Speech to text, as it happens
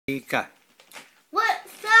Go.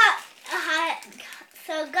 What's up?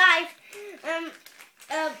 So guys,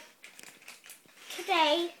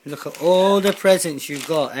 today. Look at all the presents you've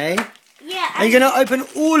got, eh? Yeah. Are you going to open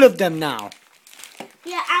all of them now?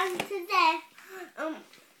 Yeah, and today,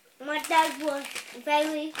 my dad was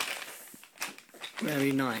very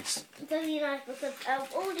nice. Very nice because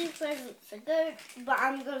all these presents are good, but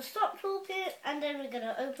I'm going to stop talking and then we're going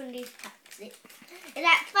to open these packs. Is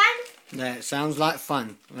that fun? Yeah, it sounds like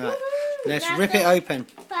fun. Right. Let's Now rip it open.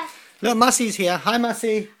 First. Look, Mussie's here. Hi,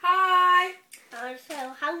 Mussie. Hi. So,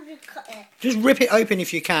 how do you cut it? Just rip it open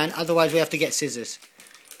if you can, otherwise we have to get scissors.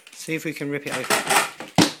 See if we can rip it open.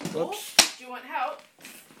 Whoops. Do you want help?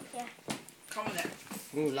 Yeah. Come on then.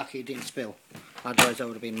 Oh, lucky it didn't spill. Otherwise there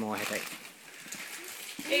would have been more headache.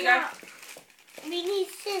 Here you go. We need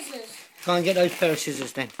scissors. Go and get those pair of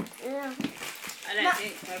scissors then. Yeah. I don't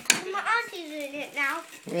think so. My auntie's doing it now.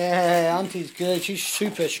 Yeah, Auntie's good. She's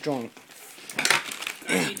super strong.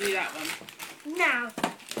 You do that one. Now,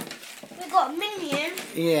 we've got a minion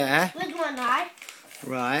Yeah. with one eye.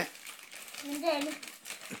 Right. And then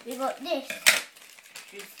we got this.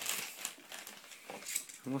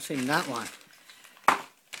 What's in that one? I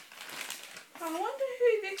wonder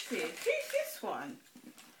who this is. Who's this one?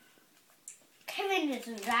 Kevin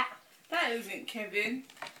isn't that. That isn't Kevin.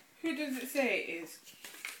 Who does it say it is?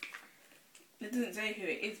 It doesn't say who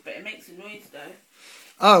it is, but it makes a noise though.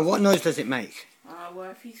 Oh, what noise does it make?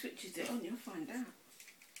 Well, if he switches it on, you'll find out.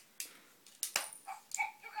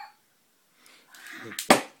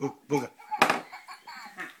 Ooh, booger.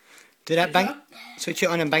 Do that, bang. Switch it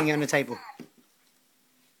on and bang it on the table.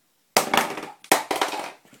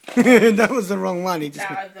 That was the wrong one.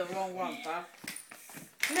 That was the wrong one, bruv.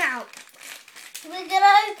 Now, we're going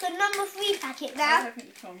to open number 3 packet now. I don't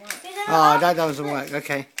think this one works. Oh, that doesn't work.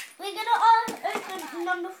 Okay. We're going to open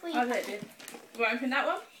number 3 Oh, packet. that did. You want to open that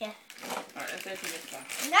one? Yeah. Alright, let's open this one.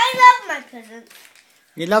 I love my presents.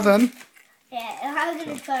 You love them? Yeah, I'm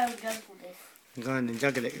going to try and juggle this. Go on and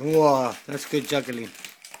juggle it. Whoa, that's good juggling.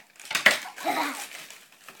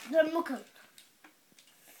 Then look at.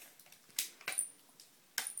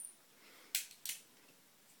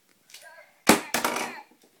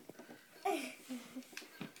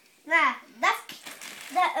 Nah,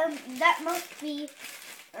 that must be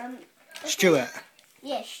Stuart.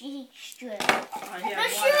 Yeah, Stuart. Oh, yeah, No,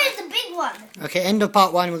 Stuart's the big one. Okay, end of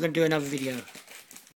part 1. We're going to do another video.